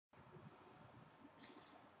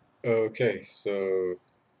Okay, so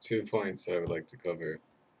 2 points that I would like to cover.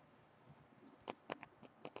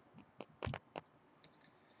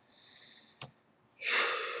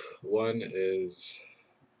 One is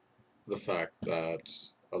the fact that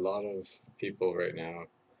a lot of people right now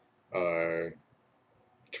are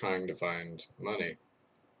trying to find money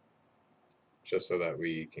just so that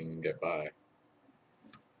we can get by.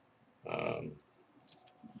 Um,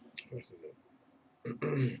 what is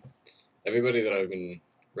it? Everybody that I've been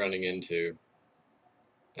running into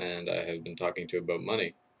and I have been talking to about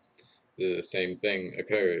money, the same thing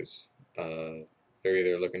occurs. They're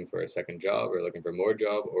either looking for a second job or looking for more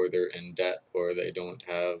job, or they're in debt, or they don't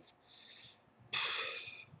have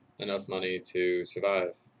enough money to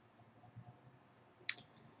survive.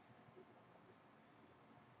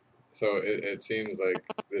 So it seems like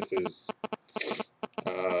this is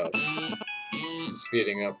uh,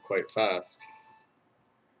 speeding up quite fast.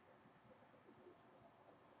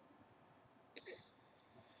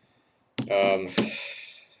 Um,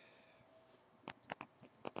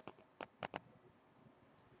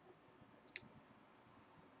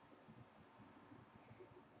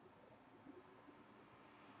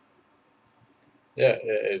 yeah,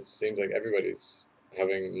 it seems like everybody's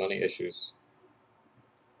having money issues.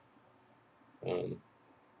 Um,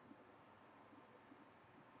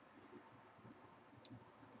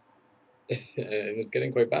 and it's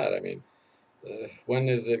getting quite bad. I mean, when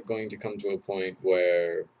is it going to come to a point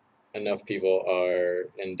where enough people are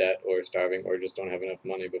in debt or starving or just don't have enough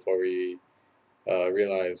money before we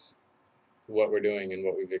realize what we're doing and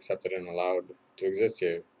what we've accepted and allowed to exist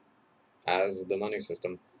here as the money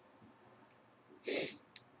system?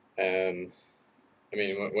 Um, I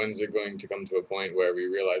mean, when's it going to come to a point where we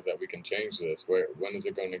realize that we can change this? When is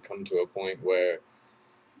it going to come to a point where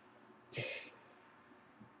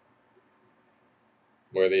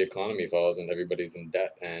the economy falls and everybody's in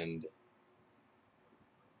debt and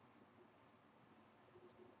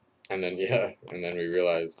then and then we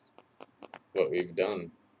realize what we've done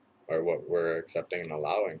or what we're accepting and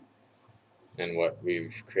allowing and what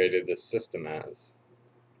we've created this system as.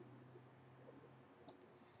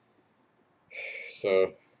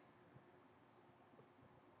 So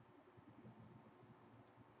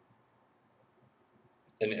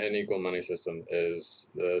an equal money system is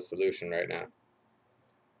the solution right now.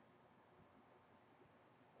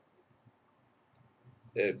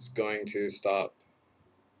 It's going to stop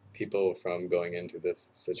people from going into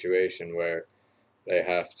this situation where they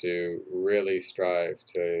have to really strive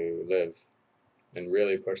to live and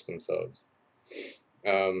really push themselves.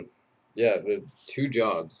 Um, yeah, the two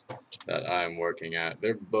jobs that I'm working at,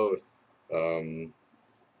 they're both um,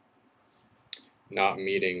 not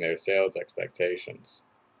meeting their sales expectations.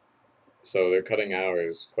 So they're cutting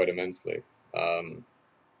hours quite immensely. Um,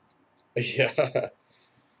 yeah,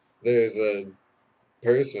 there's a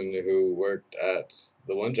person who worked at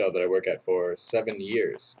the one job that I work at for 7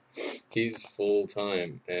 years. He's full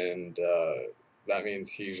time, and that means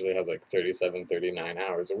he usually has like 37, 39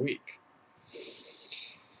 hours a week.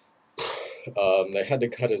 They had to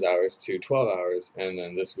cut his hours to 12 hours, and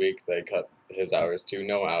then this week they cut his hours to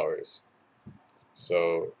no hours.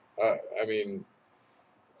 So, I mean,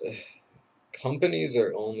 companies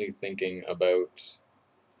are only thinking about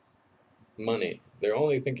money. They're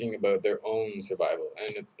only thinking about their own survival,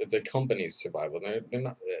 and it's a company's survival. They're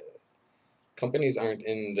not. Companies aren't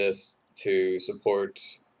in this to support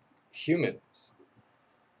humans.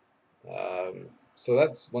 So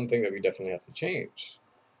that's one thing that we definitely have to change.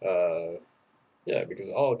 Uh, yeah, because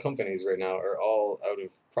all companies right now are all out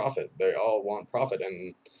of profit. They all want profit,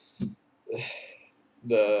 and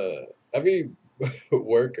the every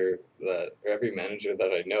worker that or every manager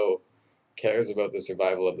that I know cares about the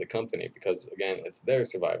survival of the company because again, it's their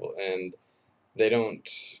survival, and they don't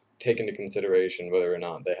take into consideration whether or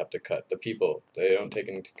not they have to cut the people. They don't take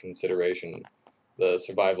into consideration the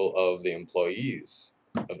survival of the employees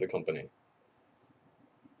of the company.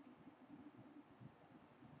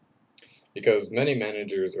 Because many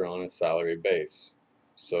managers are on a salary base,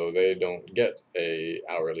 so they don't get a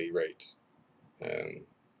hourly rate, and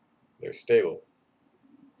they're stable.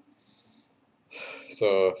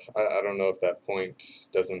 So I don't know if that point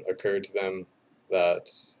doesn't occur to them that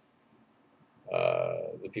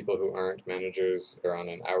the people who aren't managers are on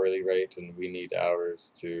an hourly rate, and we need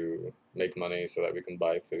hours to make money so that we can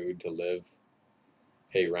buy food to live,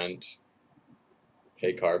 pay rent,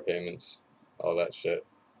 pay car payments, all that shit.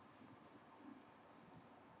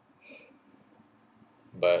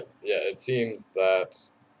 But yeah, it seems that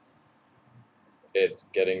it's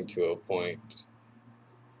getting to a point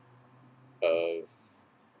of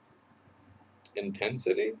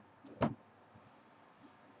intensity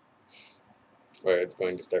where it's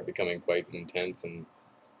going to start becoming quite intense. And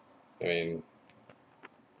I mean,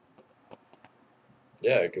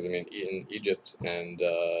 yeah, because I mean, in Egypt and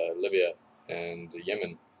Libya and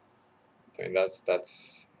Yemen, I mean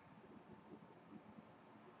that's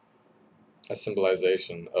a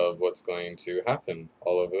symbolization of what's going to happen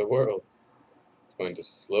all over the world. It's going to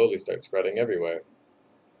slowly start spreading everywhere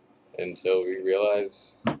until we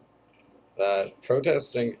realize that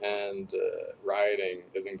protesting and rioting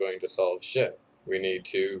isn't going to solve shit. We need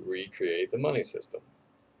to recreate the money system.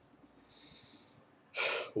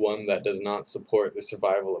 One that does not support the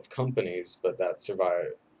survival of companies, but that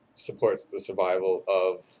supports the survival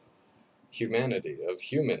of humanity, of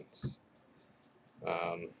humans.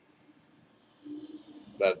 Um,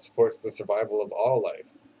 that supports the survival of all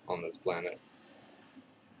life on this planet.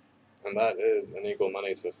 And that is an equal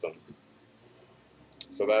money system.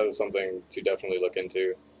 So that is something to definitely look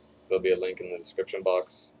into. There'll be a link in the description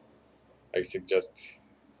box. I suggest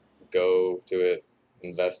go to it,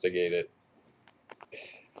 investigate it.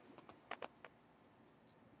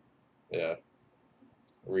 Yeah,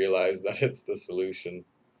 realize that it's the solution.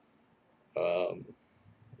 Um,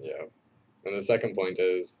 yeah. And the second point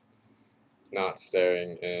is not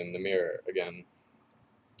staring in the mirror again.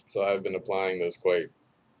 So I've been applying this quite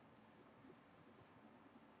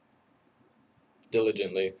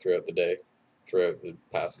diligently throughout the day, throughout the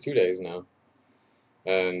past 2 days now.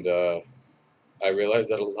 And I realized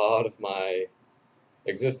that a lot of my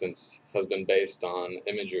existence has been based on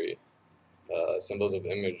imagery, symbols of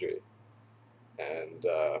imagery. And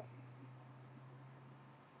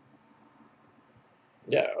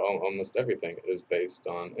yeah, almost everything is based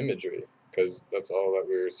on imagery because that's all that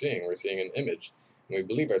we're seeing. We're seeing an image, and we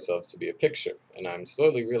believe ourselves to be a picture. And I'm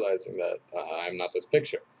slowly realizing that I'm not this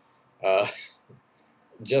picture. Uh,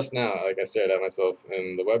 just now, like I stared at myself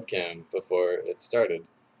in the webcam before it started,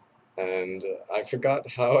 and I forgot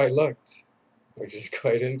how I looked, which is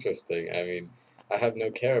quite interesting. I mean, I have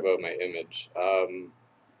no care about my image.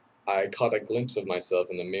 I caught a glimpse of myself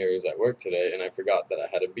in the mirrors at work today, and I forgot that I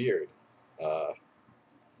had a beard. Uh,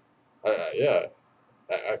 yeah,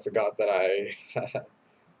 I forgot that I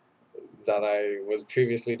that I was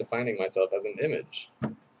previously defining myself as an image.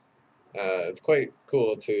 It's quite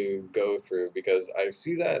cool to go through because I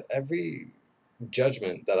see that every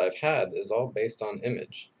judgment that I've had is all based on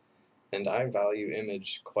image, and I value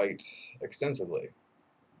image quite extensively.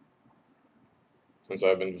 And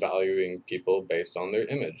so I've been valuing people based on their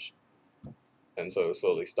image. And so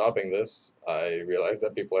slowly stopping this, I realized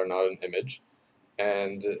that people are not an image,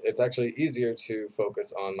 and it's actually easier to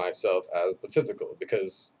focus on myself as the physical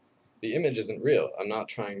because the image isn't real. I'm not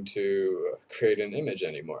trying to create an image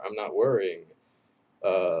anymore. I'm not worrying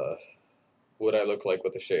uh, what I look like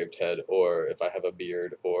with a shaved head, or if I have a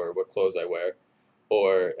beard, or what clothes I wear,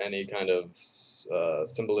 or any kind of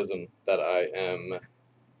symbolism that I am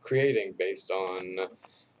creating based on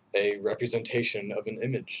a representation of an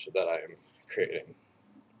image that I am creating.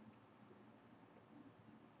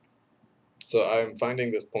 So I'm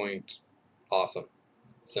finding this point awesome,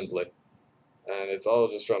 simply. And it's all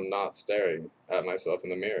just from not staring at myself in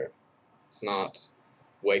the mirror. It's not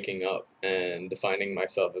waking up and defining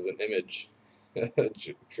myself as an image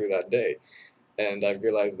through that day. And I've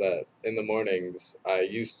realized that in the mornings, I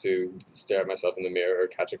used to stare at myself in the mirror or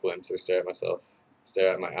catch a glimpse or stare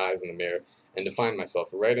at my eyes in the mirror and define myself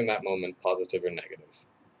right in that moment, positive or negative.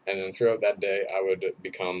 And then throughout that day, I would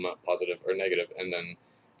become positive or negative, and then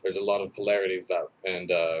there's a lot of polarities that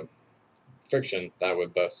and friction that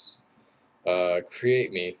would thus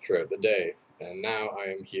create me throughout the day. And now I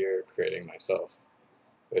am here creating myself,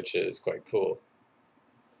 which is quite cool.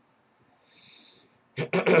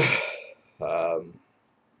 um,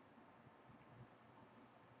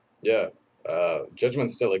 yeah,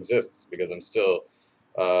 judgment still exists because I'm still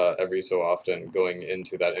every so often going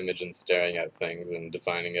into that image and staring at things and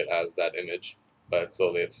defining it as that image. But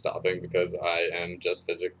slowly it's stopping because I am just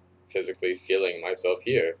physically feeling myself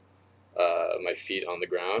here. My feet on the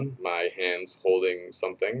ground, my hands holding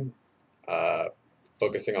something, uh,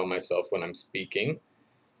 focusing on myself when I'm speaking,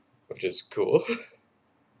 which is cool.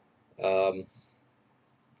 um,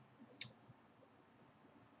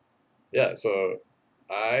 yeah, so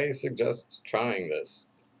I suggest trying this.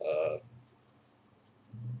 Uh,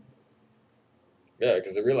 yeah,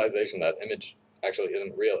 because the realization that image actually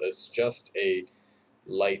isn't real, it's just a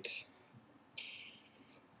light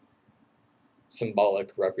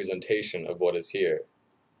symbolic representation of what is here.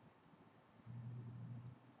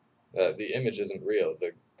 The image isn't real,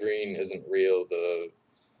 the green isn't real, the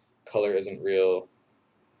color isn't real.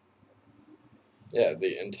 Yeah,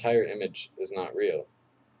 the entire image is not real.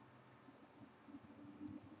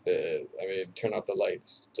 I mean, turn off the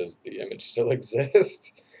lights. Does the image still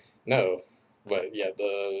exist? No, but yeah,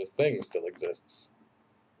 the thing still exists.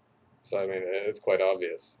 So I mean, it's quite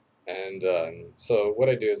obvious. And so what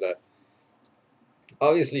I do is that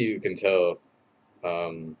obviously you can tell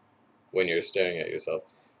um, when you're staring at yourself.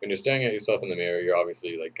 When you're staring at yourself in the mirror, you're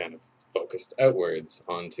obviously like kind of focused outwards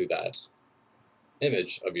onto that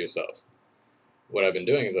image of yourself. What I've been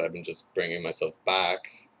doing is that I've been just bringing myself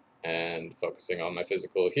back and focusing on my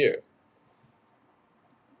physical here,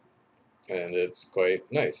 and it's quite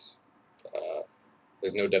nice. Uh,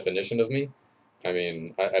 there's no definition of me. I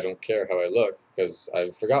mean, I don't care how I look because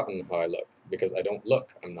I've forgotten how I look because I don't look.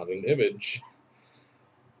 I'm not an image.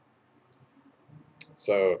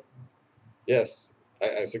 So, yes,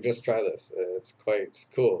 I suggest try this. It's quite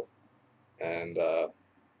cool. And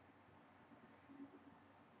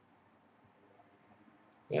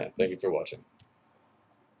yeah, thank you for watching.